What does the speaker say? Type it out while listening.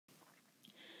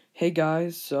Hey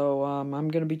guys, I'm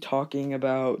gonna be talking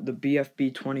about the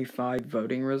BFB 25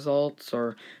 voting results,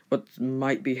 or what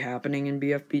might be happening in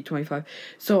BFB 25.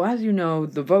 So as you know,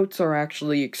 the votes are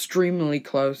actually extremely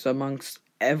close amongst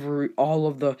all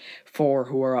of the four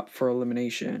who are up for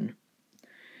elimination.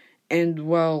 And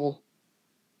well,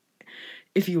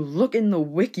 if you look in the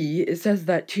wiki, it says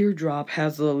that Teardrop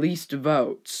has the least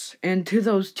votes. And to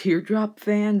those Teardrop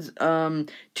fans,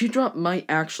 Teardrop might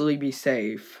actually be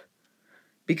safe.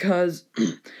 Because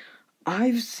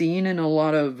I've seen in a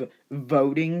lot of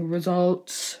voting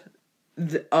results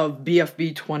of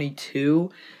BFB 22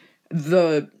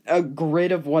 a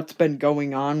grid of what's been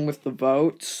going on with the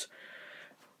votes,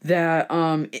 that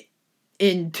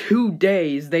in 2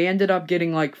 days they ended up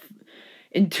getting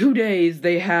in 2 days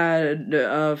they had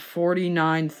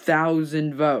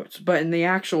 49,000 votes, but in the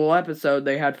actual episode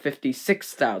they had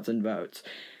 56,000 votes,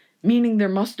 meaning there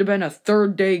must have been a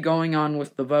third day going on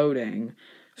with the voting.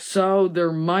 So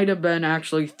there might have been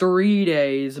actually 3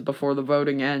 days before the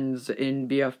voting ends in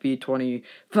BFB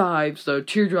 25, so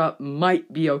Teardrop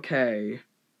might be okay.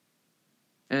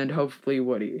 And hopefully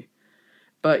Woody.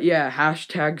 But yeah,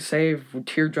 hashtag save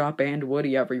Teardrop and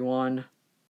Woody, everyone.